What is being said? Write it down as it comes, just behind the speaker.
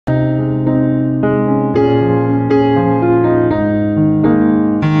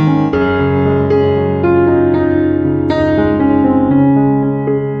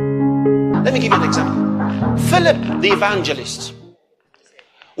the evangelist,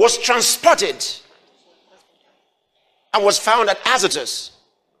 was transported and was found at Azotus.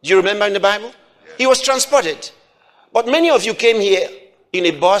 Do you remember in the Bible? He was transported. But many of you came here in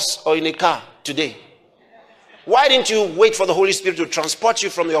a bus or in a car today. Why didn't you wait for the Holy Spirit to transport you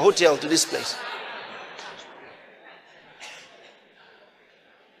from your hotel to this place?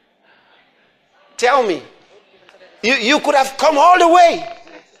 Tell me. You could have come all the way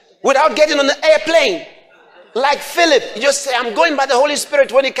without getting on the airplane. Like Philip, you just say, I'm going by the Holy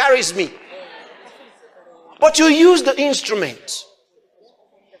Spirit when he carries me. But you use the instrument.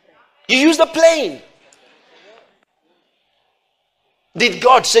 You use the plane. Did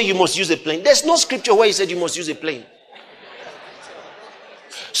God say you must use a plane? There's no scripture where he said you must use a plane.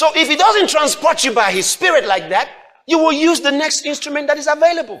 So if he doesn't transport you by his spirit like that, you will use the next instrument that is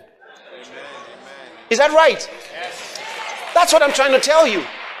available. Is that right? That's what I'm trying to tell you.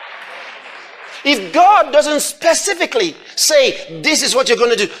 If God doesn't specifically say, this is what you're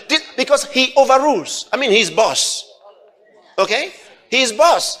going to do, because he overrules. I mean, he's boss. Okay? He's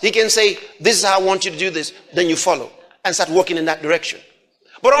boss. He can say, this is how I want you to do this. Then you follow and start walking in that direction.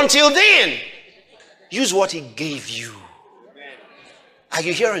 But until then, use what he gave you. Are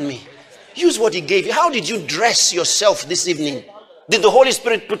you hearing me? Use what he gave you. How did you dress yourself this evening? Did the Holy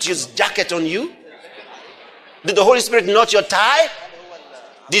Spirit put his jacket on you? Did the Holy Spirit knot your tie?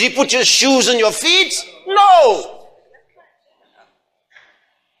 Did he put your shoes on your feet? No.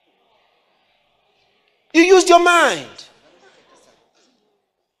 You used your mind.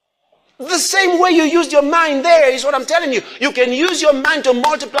 The same way you used your mind there is what I'm telling you. You can use your mind to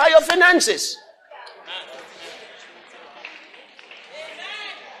multiply your finances.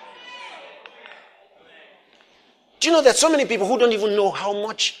 Do you know that so many people who don't even know how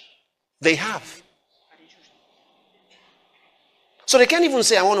much they have? So they can't even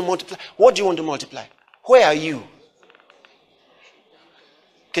say, I want to multiply. What do you want to multiply? Where are you?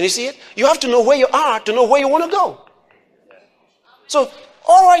 Can you see it? You have to know where you are to know where you want to go. So,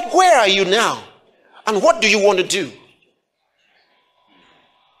 all right, where are you now? And what do you want to do?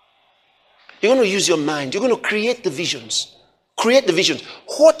 You're going to use your mind. You're going to create the visions. Create the visions.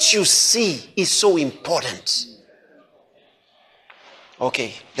 What you see is so important.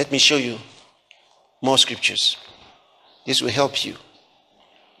 Okay, let me show you more scriptures. This will help you.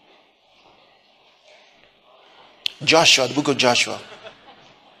 Joshua, the book of Joshua.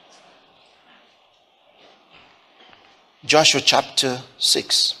 Joshua chapter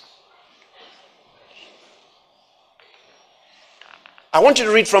 6. I want you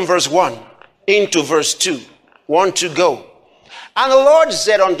to read from verse 1 into verse 2. 1 to go. And the Lord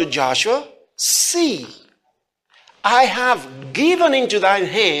said unto Joshua, see, I have given into thine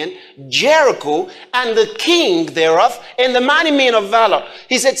hand Jericho and the king thereof and the mighty men of valor.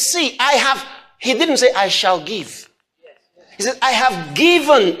 He said, see, I have, he didn't say I shall give. He said, I have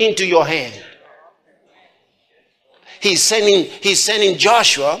given into your hand. He's sending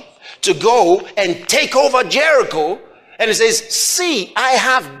Joshua to go and take over Jericho. And he says, see, I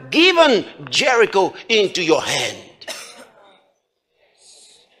have given Jericho into your hand.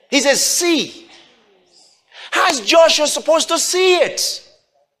 He says, see. How is Joshua supposed to see it?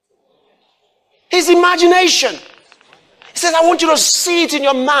 His imagination. He says, I want you to see it in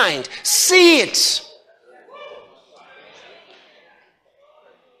your mind. See it.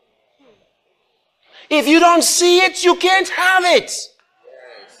 If you don't see it, you can't have it.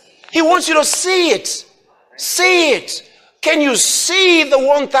 He wants you to see it. See it. Can you see the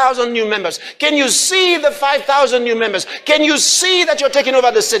 1,000 new members? Can you see the 5,000 new members? Can you see that you're taking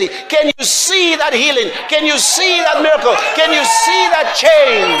over the city? Can you see that healing? Can you see that miracle? Can you see that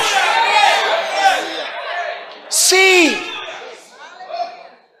change? See.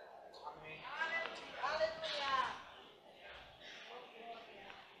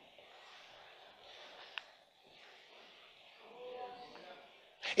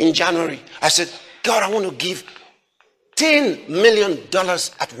 In January, I said, God, I want to give $10 million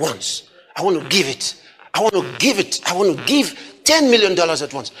at once. I want to give it. I want to give it. I want to give $10 million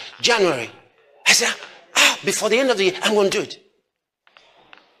at once. January. I said, before the end of the year, I'm going to do it.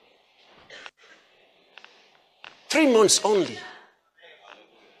 3 months only.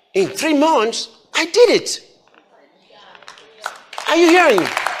 In 3 months, I did it. Are you hearing me?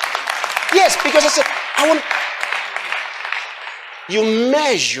 Yes, because I said, I want. You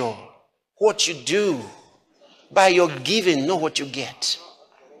measure what you do by your giving, not what you get.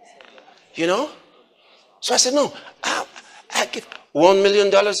 You know? So I said, no, I give $1 million,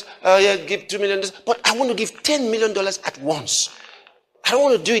 give $2 million, but I want to give $10 million at once. I don't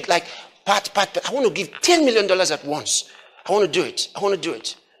want to do it like part. I want to give $10 million at once. I want to do it. I want to do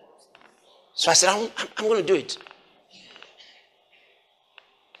it. So I said, I'm going to do it.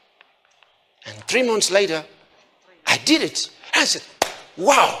 3 months later, I did it. I said,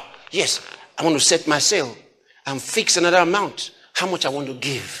 wow, yes, I want to set my sail and fix another amount. How much I want to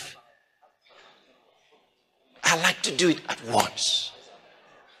give. I like to do it at once.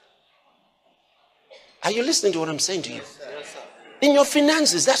 Are you listening to what I'm saying to you? In your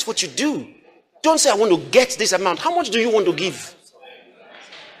finances, that's what you do. Don't say, I want to get this amount. How much do you want to give?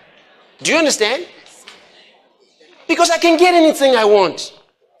 Do you understand? Because I can get anything I want.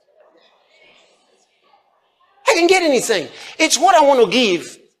 I can get anything. It's what I want to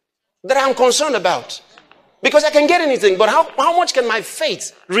give that I'm concerned about. Because I can get anything, but how much can my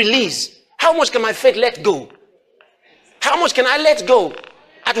faith release? How much can my faith let go? How much can I let go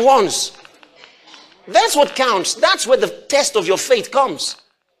at once? That's what counts. That's where the test of your faith comes.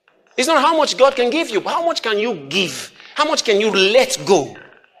 It's not how much God can give you, but how much can you give? How much can you let go?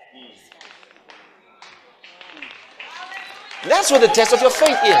 That's what the test of your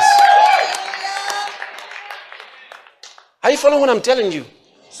faith is. Are you following what I'm telling you?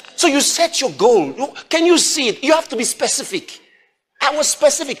 So you set your goal. Can you see it? You have to be specific. I was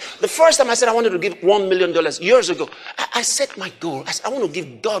specific. The first time I said I wanted to give $1 million years ago, I set my goal. I said, I want to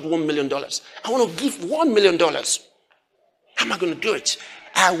give God $1 million. I want to give $1 million. How am I going to do it?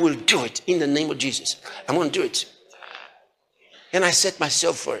 I will do it in the name of Jesus. I'm going to do it. And I set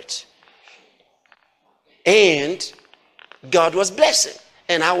myself for it. And God was blessing.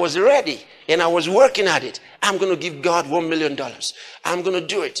 And I was ready. And I was working at it. I'm going to give God $1 million. I'm going to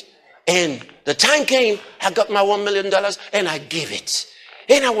do it. And the time came, I got my $1 million and I gave it.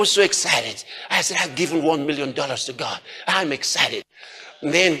 And I was so excited. I said, I've given $1 million to God. I'm excited.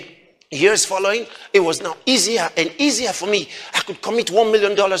 And then years following, it was now easier and easier for me. I could commit $1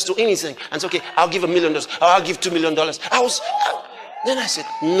 million to anything. And say, okay, I'll give $1 million or I'll give $2 million. Then I said,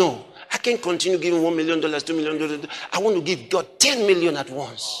 no, I can't continue giving $1 million, $2 million. I want to give God 10 million at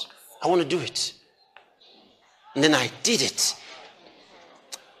once. I want to do it. And then I did it.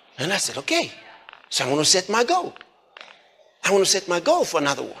 And I said, okay, so I'm going to set my goal. I want to set my goal for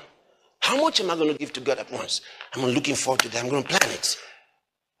another one. How much am I going to give to God at once? I'm looking forward to that. I'm going to plan it.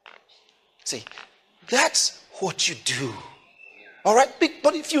 See, that's what you do. All right?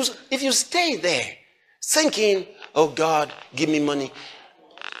 But if you stay there thinking, oh God, give me money.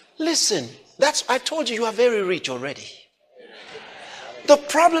 Listen, I told you, you are very rich already. The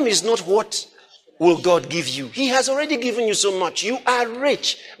problem is not what will God give you. He has already given you so much. You are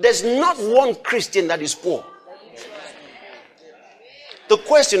rich. There's not one Christian that is poor. The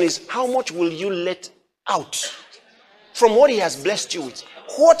question is, how much will you let out from what he has blessed you with?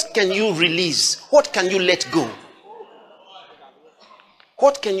 What can you release? What can you let go?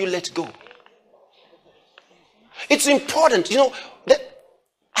 What can you let go? It's important, that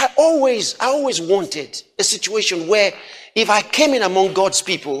I always wanted a situation where if I came in among God's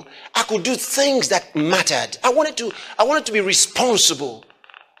people, I could do things that mattered. I wanted to be responsible.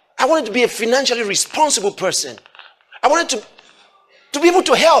 I wanted to be a financially responsible person. I wanted to be able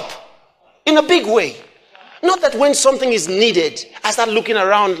to help in a big way. Not that when something is needed, I start looking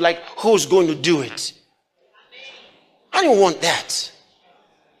around like, who's going to do it? I didn't want that.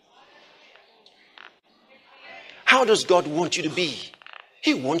 How does God want you to be?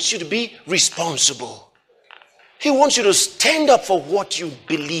 He wants you to be responsible. He wants you to stand up for what you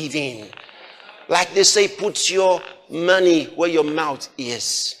believe in. Like they say, put your money where your mouth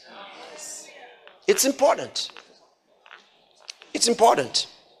is. It's important. It's important.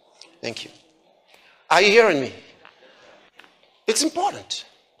 Thank you. Are you hearing me? It's important.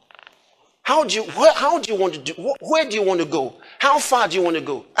 How do you want to do? Where do you want to go? How far do you want to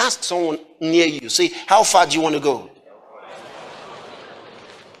go? Ask someone near you. Say, how far do you want to go?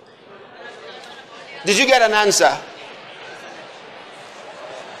 Did you get an answer?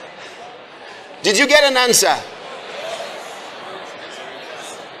 Did you get an answer?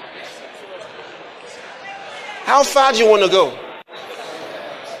 How far do you want to go?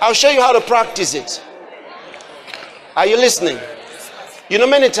 I'll show you how to practice it. Are you listening?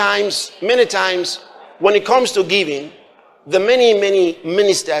 Many times, when it comes to giving, the many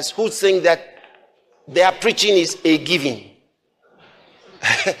ministers who think that their preaching is a giving.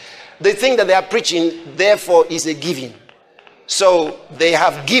 They think that their preaching, therefore, is a giving. So they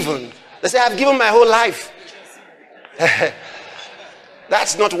have given. They say, I've given my whole life.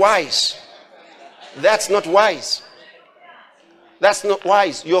 That's not wise. That's not wise. That's not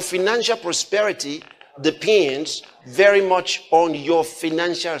wise. Your financial prosperity depends very much on your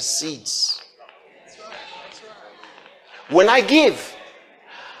financial seeds. When I give,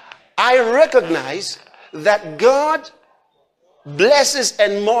 I recognize that God blesses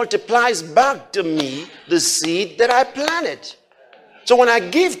and multiplies back to me the seed that I planted. So when I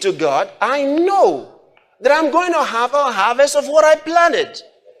give to God, I know that I'm going to have a harvest of what I planted.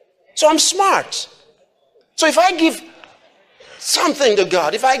 So I'm smart. So if I give something to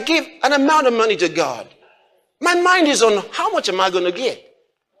God, if I give an amount of money to God, my mind is on how much am I going to get?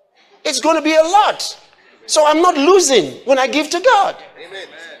 It's going to be a lot. So I'm not losing when I give to God. Amen.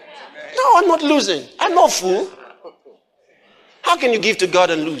 No, I'm not losing. I'm not fool. How can you give to God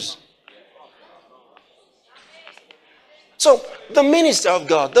and lose? So the minister of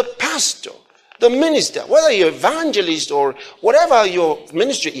God, the pastor, the minister, whether you're evangelist or whatever your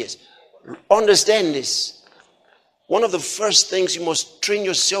ministry is, understand this. One of the first things you must train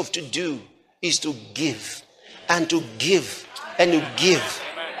yourself to do is to give and to give and to give.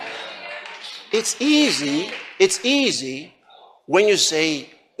 It's easy when you say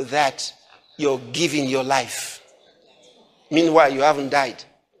that you're giving your life. Meanwhile, you haven't died.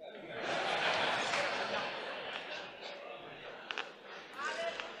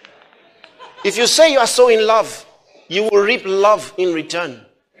 If you say you are so in love, you will reap love in return.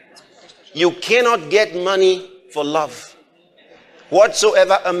 You cannot get money for love.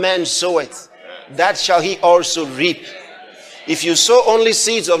 Whatsoever a man soweth, that shall he also reap. If you sow only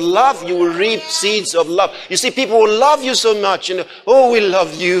seeds of love, you will reap seeds of love. You see, people will love you so much. You know, oh, we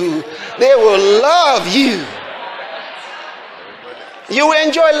love you. They will love you. You will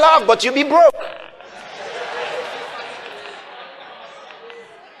enjoy love, but you'll be broke.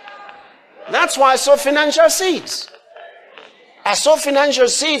 That's why I sow financial seeds. I sow financial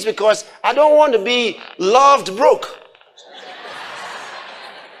seeds because I don't want to be loved broke.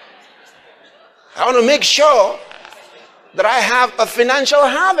 I want to make sure that I have a financial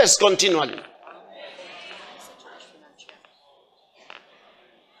harvest continually.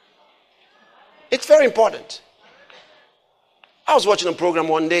 It's very important. I was watching a program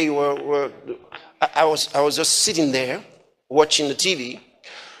one day where I was just sitting there watching the TV,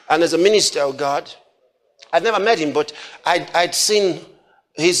 and there's a minister of God. I'd never met him, but I'd seen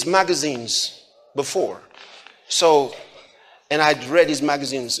his magazines before. So, and I'd read his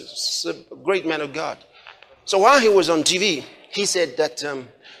magazines. He's a great man of God. So while he was on TV, he said that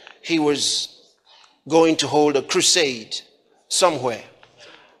he was going to hold a crusade somewhere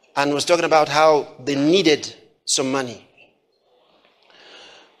and was talking about how they needed some money.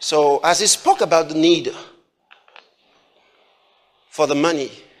 So as he spoke about the need for the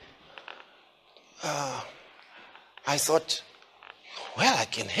money, I thought, well, I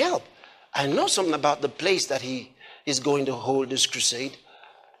can help. I know something about the place that he is going to hold this crusade.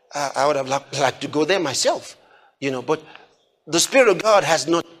 I would have liked to go there myself, you know, but the Spirit of God has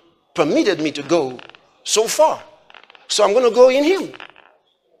not permitted me to go so far. So I'm going to go in him.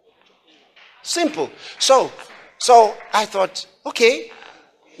 Simple. So I thought, okay,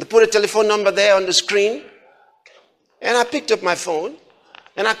 they put a telephone number there on the screen, and I picked up my phone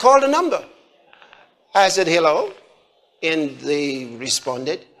and I called the number. I said, hello, and they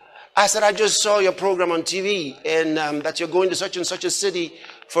responded. I said, I just saw your program on TV and that you're going to such and such a city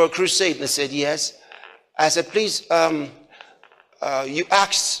for a crusade. And they said, yes. I said, please, you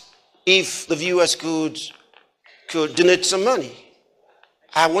asked if the viewers could donate some money.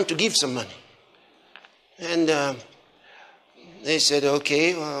 I want to give some money. And they said,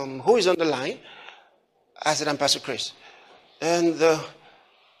 okay, who is on the line? I said, I'm Pastor Chris. And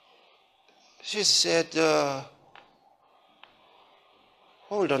she said,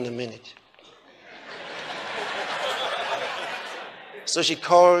 hold on a minute. So she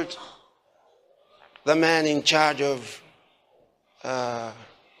called the man in charge of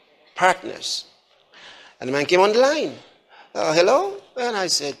partners. And the man came on the line. Hello? And I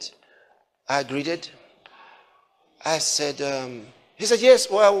said, I greeted. I said, he said, yes,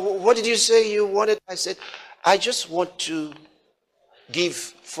 well, what did you say you wanted? I said, I just want to give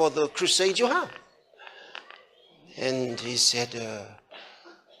for the crusade you have. And he said,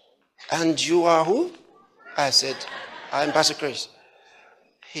 and you are who? I said, I'm Pastor Chris.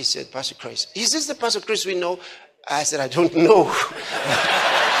 He said, Pastor Chris. Is this the Pastor Chris we know? I said, I don't know.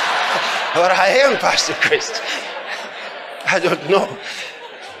 But I am Pastor Chris. I don't know.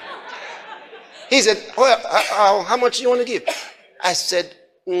 He said, well, how much do you want to give? I said,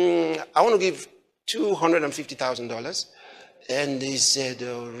 I want to give $250,000. And he said,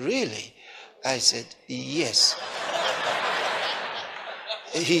 oh, really? I said, yes.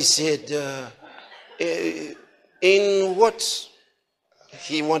 He said, in what?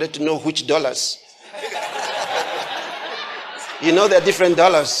 He wanted to know which dollars. You know, there are different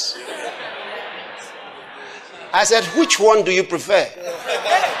dollars. I said, which one do you prefer?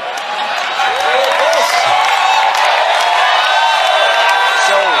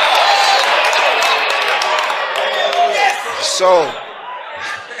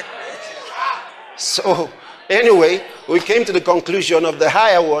 So anyway, we came to the conclusion of the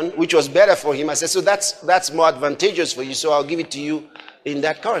higher one, which was better for him. I said, so that's more advantageous for you, so I'll give it to you in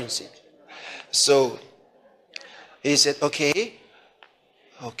that currency. So he said, okay.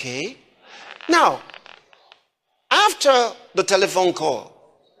 Now, after the telephone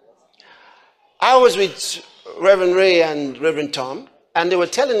call, I was with Reverend Ray and Reverend Tom, and they were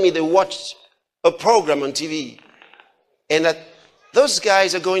telling me they watched a program on TV, and that those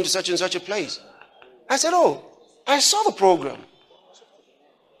guys are going to such and such a place. I said, oh, I saw the program.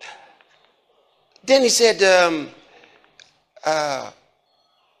 Then he said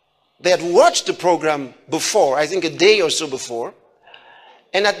they had watched the program before, I think a day or so before,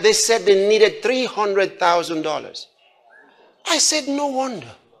 and that they said they needed $300,000. I said, no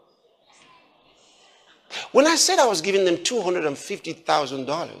wonder. When I said I was giving them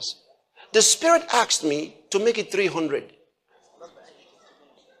 $250,000, the Spirit asked me to make it 300.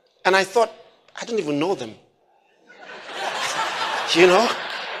 And I thought, I don't even know them. You know?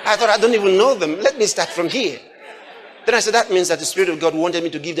 I thought, I don't even know them. Let me start from here. Then I said, that means that the Spirit of God wanted me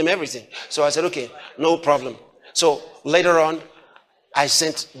to give them everything. So I said, okay, no problem. So later on, I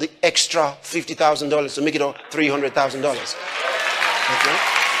sent the extra $50,000 to make it all $300,000. Okay?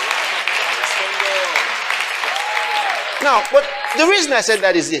 Now, but the reason I said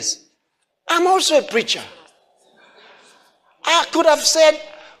that is this. I'm also a preacher. I could have said,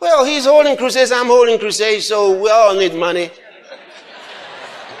 well, he's holding crusades, I'm holding crusades, so we all need money.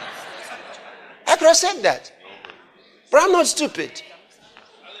 I could have said that. But I'm not stupid.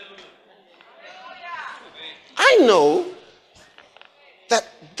 I know that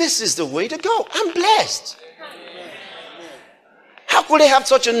this is the way to go. I'm blessed. How could they have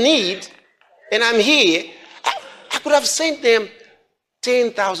such a need and I'm here? I could have sent them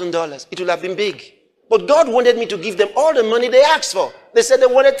 $10,000. It would have been big. But God wanted me to give them all the money they asked for. They said they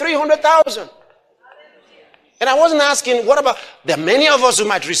wanted $300,000. And I wasn't asking, what about, there are many of us who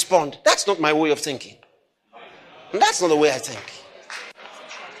might respond. That's not my way of thinking. And that's not the way I think.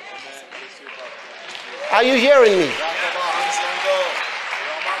 Are you hearing me?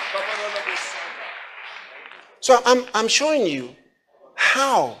 So I'm showing you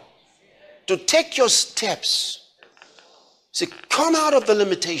how to take your steps. See, come out of the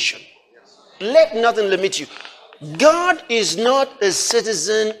limitation. Let nothing limit you. God is not a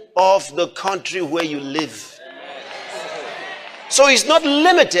citizen of the country where you live. So he's not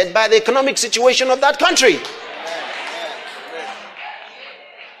limited by the economic situation of that country.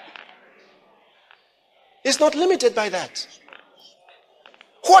 He's not limited by that.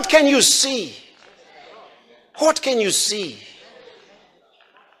 What can you see? What can you see?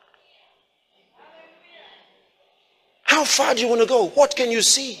 How far do you want to go? What can you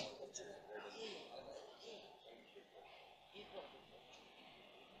see?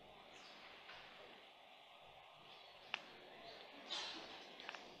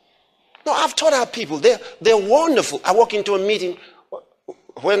 No, I've taught our people. They're wonderful. I walk into a meeting.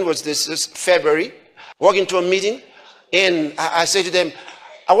 When was this? This February. I walk into a meeting and I say to them,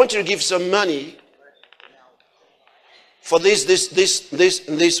 I want you to give some money for this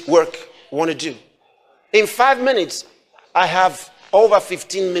work I want to do. In 5 minutes, I have over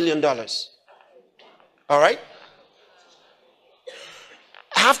 $15 million. All right?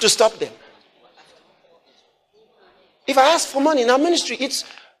 I have to stop them. If I ask for money in our ministry, it's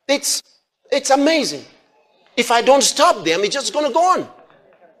amazing. If I don't stop them, it's just going to go on.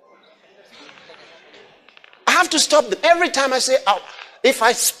 I have to stop them. Every time I say, oh, if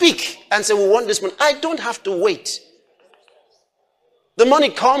I speak and say, we want this money, I don't have to wait. The money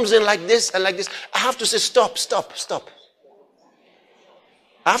comes in like this and like this. I have to say, stop, stop, stop.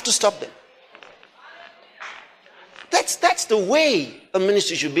 I have to stop them. That's the way a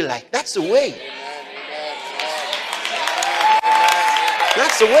ministry should be like. That's the way.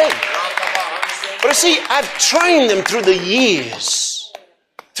 That's the way. But you see, I've trained them through the years.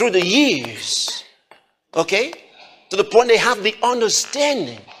 Through the years. Okay? To the point they have the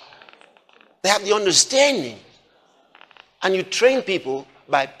understanding. They have the understanding. And you train people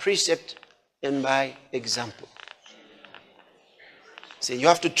by precept and by example. See, you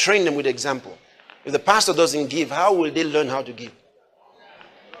have to train them with example. If the pastor doesn't give, how will they learn how to give?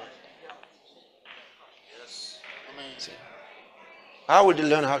 See, how will they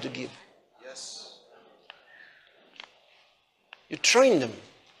learn how to give? You train them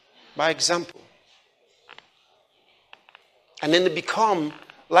by example. And then they become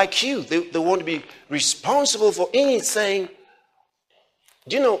like you. They want to be responsible for anything.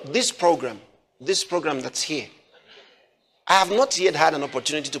 Do you know this program that's here? I have not yet had an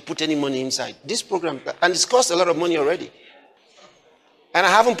opportunity to put any money inside. This program, and it's cost a lot of money already. And I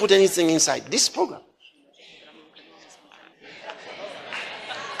haven't put anything inside this program.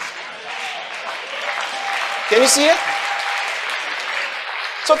 Can you see it?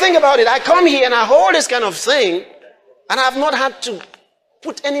 So think about it. I come here and I hold this kind of thing, and I have not had to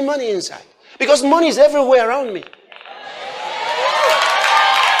put any money inside. Because money is everywhere around me.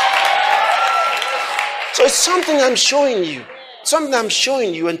 So it's something I'm showing you. Something I'm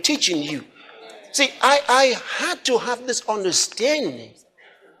showing you and teaching you. See, I had to have this understanding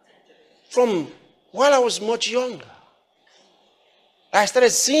from while I was much younger. I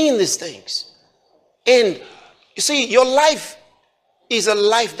started seeing these things. And you see, your life is a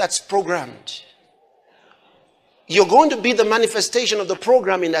life that's programmed. You're going to be the manifestation of the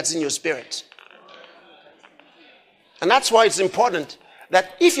programming that's in your spirit. And that's why it's important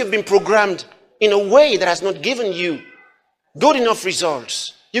that if you've been programmed in a way that has not given you good enough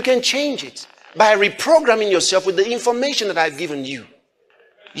results, you can change it by reprogramming yourself with the information that I've given you.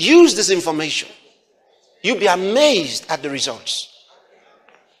 Use this information. You'll be amazed at the results.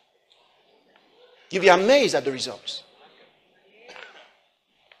 You'll be amazed at the results.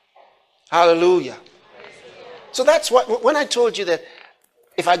 Hallelujah. So that's what, when I told you that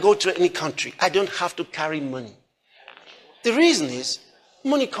if I go to any country, I don't have to carry money. The reason is,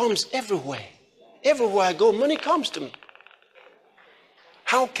 money comes everywhere. Everywhere I go, money comes to me.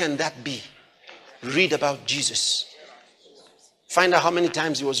 How can that be? Read about Jesus. Find out how many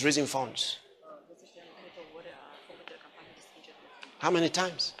times he was raising funds. How many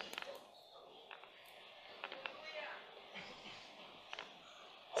times?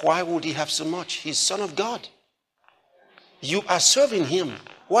 Why would he have so much? He's Son of God. You are serving him.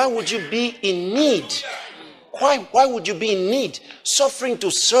 Why would you be in need? Why would you be in need, suffering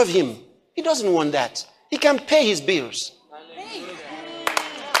to serve him? He doesn't want that. He can pay his bills.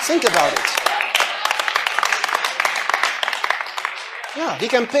 Think about it. Yeah, he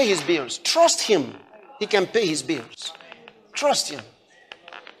can pay his bills. Trust him. He can pay his bills. Trust him.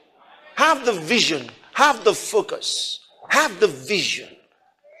 Have the vision. Have the focus. Have the vision.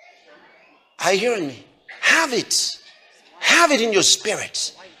 Are you hearing me? Have it. Have it in your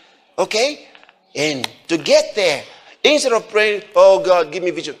spirit. Okay? And to get there, instead of praying, oh God, give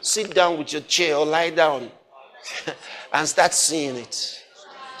me vision, sit down with your chair or lie down and start seeing it.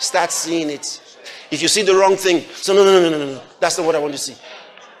 Start seeing it. If you see the wrong thing, so no. That's not what I want to see.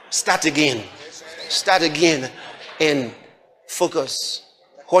 Start again. Start again and focus.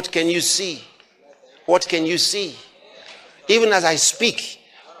 What can you see? What can you see? Even as I speak,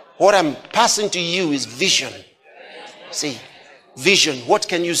 what I'm passing to you is vision. See, vision. What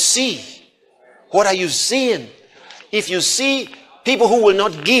can you see? What are you seeing? If you see people who will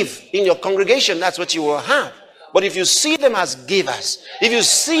not give in your congregation, that's what you will have. But if you see them as givers, if you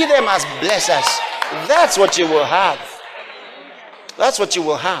see them as blessers, that's what you will have. That's what you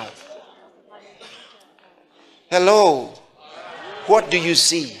will have. Hello. What do you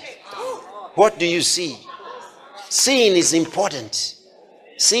see? What do you see? Seeing is important.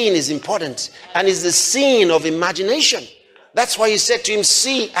 Seeing is important. And it's the seeing of imagination. That's why he said to him,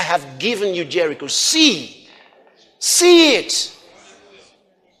 see, I have given you Jericho. See. See it.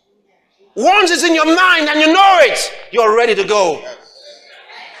 Once it's in your mind and you know it, you're ready to go.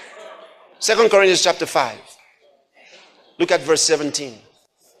 2 Corinthians chapter 5. Look at verse 17.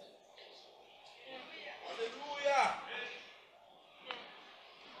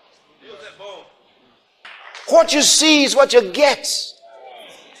 What you see is what you get.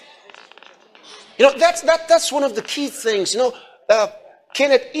 You know, that's one of the key things. You know,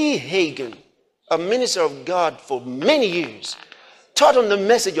 Kenneth E. Hagin, a minister of God for many years, taught on the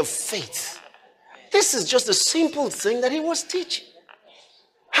message of faith. This is just a simple thing that he was teaching.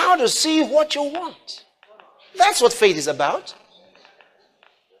 How to see what you want. That's what faith is about.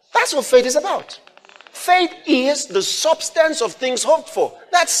 That's what faith is about. Faith is the substance of things hoped for.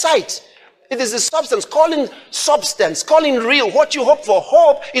 That's sight. It is the substance, calling real what you hope for.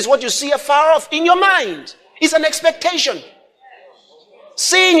 Hope is what you see afar off in your mind. It's an expectation.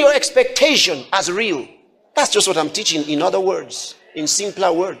 Seeing your expectation as real. That's just what I'm teaching in other words, in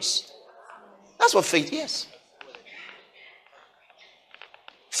simpler words. That's what faith is.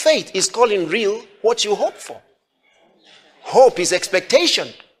 Faith is calling real what you hope for. Hope is expectation.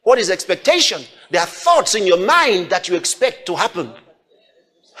 What is expectation? There are thoughts in your mind that you expect to happen.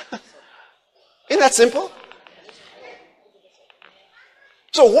 Isn't that simple?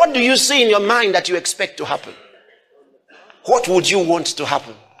 So what do you see in your mind that you expect to happen? What would you want to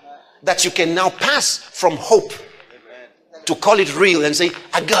happen? That you can now pass from hope to call it real and say,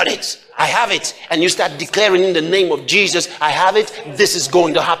 I got it. I have it. And you start declaring in the name of Jesus, I have it. This is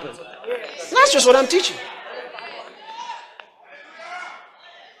going to happen. That's just what I'm teaching.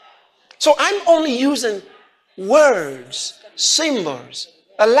 So I'm only using words, symbols,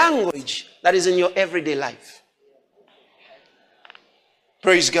 a language that is in your everyday life.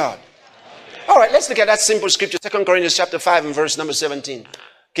 Praise God. All right, let's look at that simple scripture, 2 Corinthians chapter 5 and verse number 17.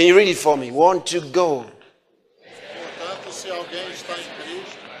 Can you read it for me? 1, 2, go.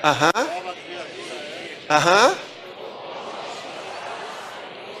 Uh-huh. Uh-huh.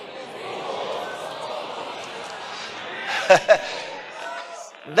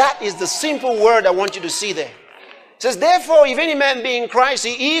 That is the simple word I want you to see there. It says, therefore, if any man be in Christ,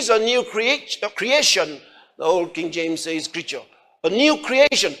 he is a new creation. The old King James says creature. A new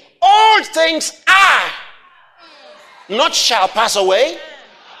creation. All things are, not shall pass away.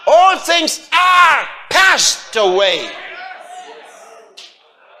 All things are passed away.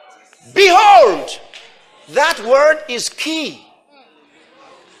 Behold, that word is key.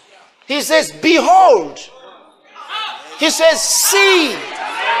 He says, behold. He says, see.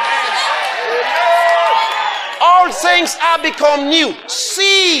 All things are become new.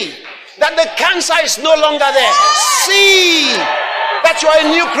 See that the cancer is no longer there. See that you are a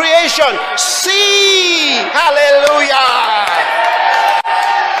new creation. See. Hallelujah.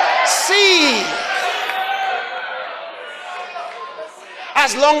 See.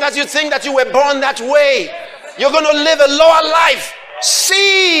 As long as you think that you were born that way, you're going to live a lower life.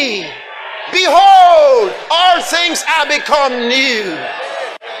 See. Behold, all things are become new.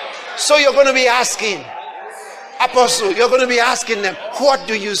 So you're going to be asking, Apostle, you're going to be asking them, what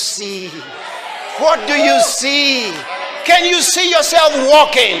do you see? What do you see? Can you see yourself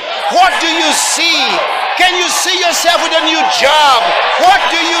walking? What do you see? Can you see yourself with a new job? What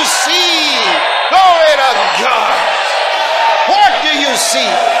do you see? Glory to God. What do you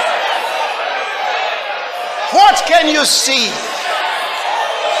see? What can you see?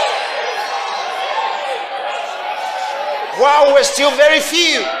 Wow, we're still very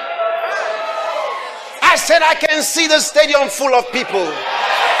few. I said I can see the stadium full of people.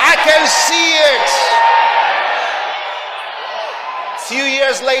 I can see it. A few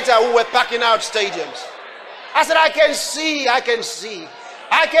years later, we were packing out stadiums. I said I can see, I can see,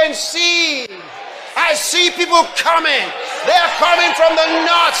 I can see. I see people coming. They are coming from the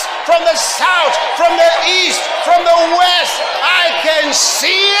north, from the south, from the east, from the west. I can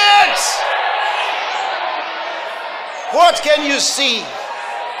see it. What can you see?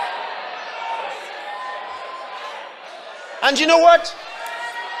 And you know what?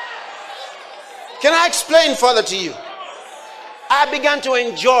 Can I explain further to you? I began to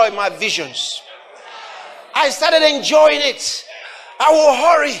enjoy my visions. I started enjoying it. I will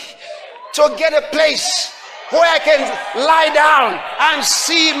hurry to get a place where I can lie down and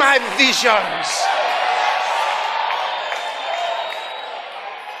see my visions.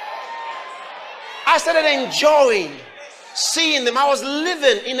 I started enjoying seeing them. I was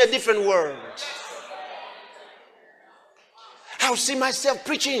living in a different world. I would see myself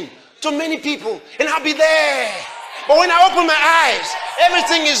preaching to many people and I'll be there. But when I open my eyes,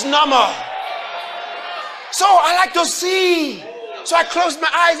 everything is normal. So I like to see. So I close my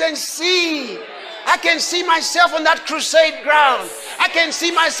eyes and see. I can see myself on that crusade ground. I can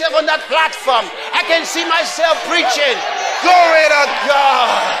see myself on that platform. I can see myself preaching. Glory to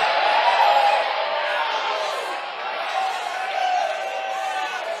God.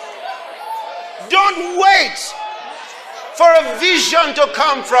 Don't wait for a vision to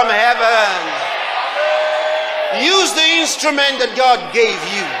come from heaven. Use the instrument that God gave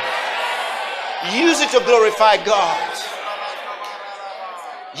you. Use it to glorify God.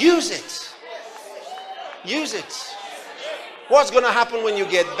 Use it. Use it. What's going to happen when you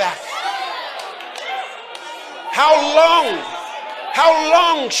get back? How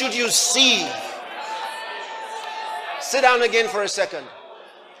long should you see? Sit down again for a second.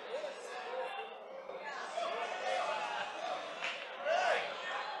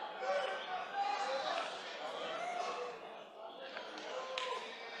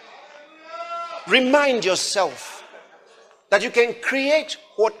 Remind yourself that you can create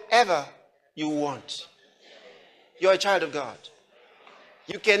whatever you want. You're a child of God.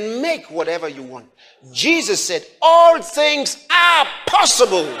 You can make whatever you want. Jesus said, all things are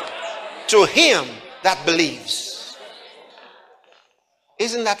possible to him that believes.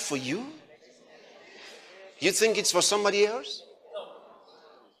 Isn't that for you? You think it's for somebody else?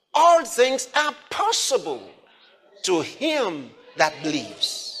 All things are possible to him that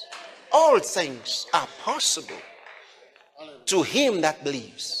believes. All things are possible to him that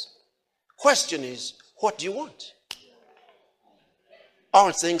believes. Question is, what do you want?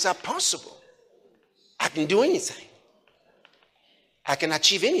 All things are possible. I can do anything. I can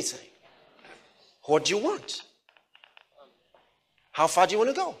achieve anything. What do you want? How far do you want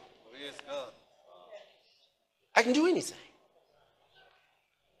to go? I can do anything.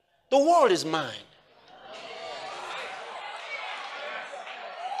 The world is mine.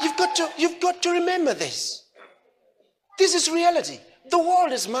 You've got to remember this. This is reality. The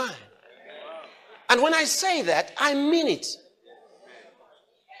world is mine. And when I say that, I mean it.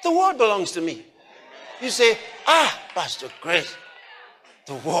 The world belongs to me. You say, Pastor Chris,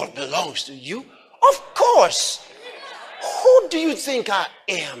 the world belongs to you? Of course. Who do you think I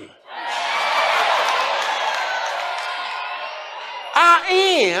am? I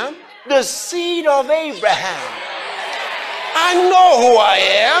am the seed of Abraham. I know who I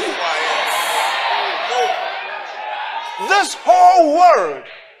am. This whole world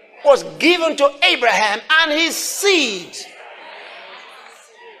was given to Abraham and his seed.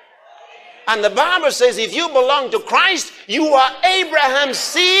 And the Bible says if you belong to Christ, you are Abraham's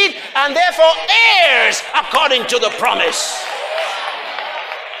seed and therefore heirs according to the promise.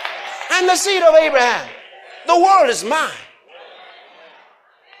 I'm the seed of Abraham. The world is mine.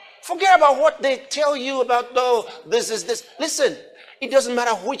 Forget about what they tell you about, oh, this is this. Listen, it doesn't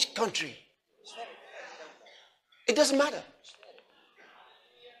matter which country. It doesn't matter.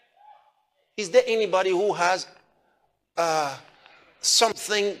 Is there anybody who has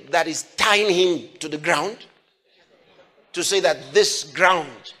something that is tying him to the ground to say that this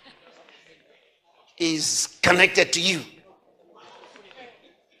ground is connected to you?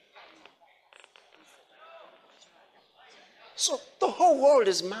 So the whole world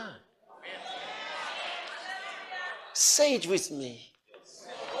is mine. Say it with me.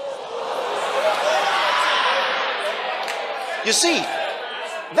 You see,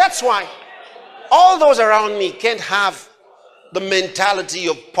 that's why all those around me can't have the mentality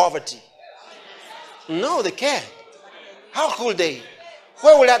of poverty. No, they can't. How could they?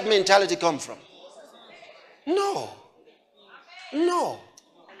 Where will that mentality come from? No. No.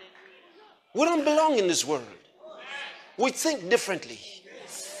 We don't belong in this world. We think differently.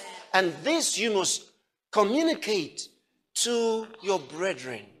 And this you must communicate to your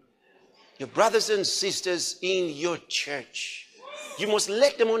brethren, your brothers and sisters in your church. You must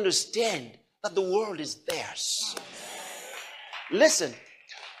let them understand that the world is theirs. Listen,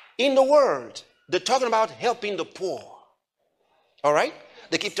 in the world, they're talking about helping the poor. All right?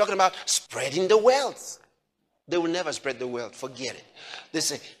 They keep talking about spreading the wealth. They will never spread the wealth. Forget it. They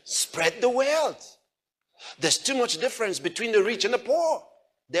say, spread the wealth. There's too much difference between the rich and the poor.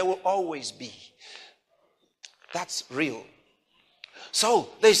 There will always be. That's real. So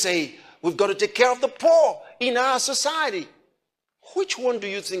they say, we've got to take care of the poor in our society. Which one do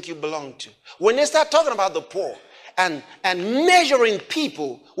you think you belong to? When they start talking about the poor and measuring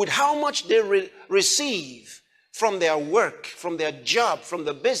people with how much they receive from their work, from their job, from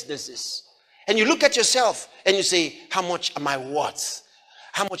the businesses, and you look at yourself and you say, how much am I worth?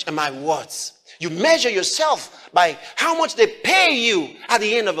 How much am I worth? You measure yourself by how much they pay you at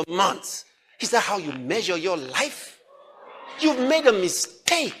the end of a month. Is that how you measure your life? You've made a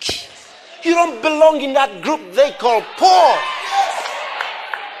mistake. You don't belong in that group they call poor.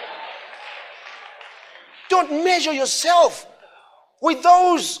 Don't measure yourself with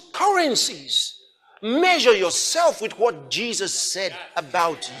those currencies. Measure yourself with what Jesus said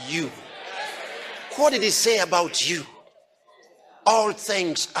about you. What did he say about you? All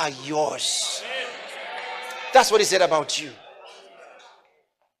things are yours. That's what he said about you.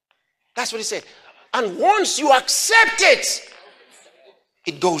 That's what he said. And once you accept it,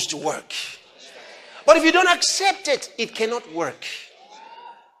 it goes to work. But if you don't accept it, it cannot work.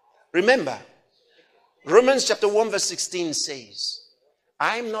 Remember, Romans chapter 1 verse 16 says,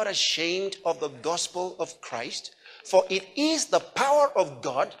 I am not ashamed of the gospel of Christ, for it is the power of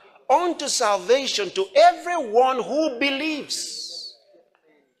God unto salvation to everyone who believes.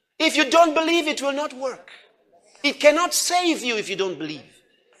 If you don't believe, it will not work. It cannot save you if you don't believe.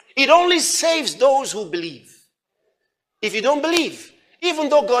 It only saves those who believe. If you don't believe, even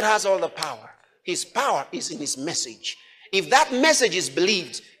though God has all the power, his power is in his message. If that message is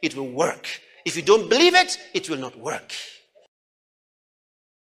believed, it will work. If you don't believe it, it will not work.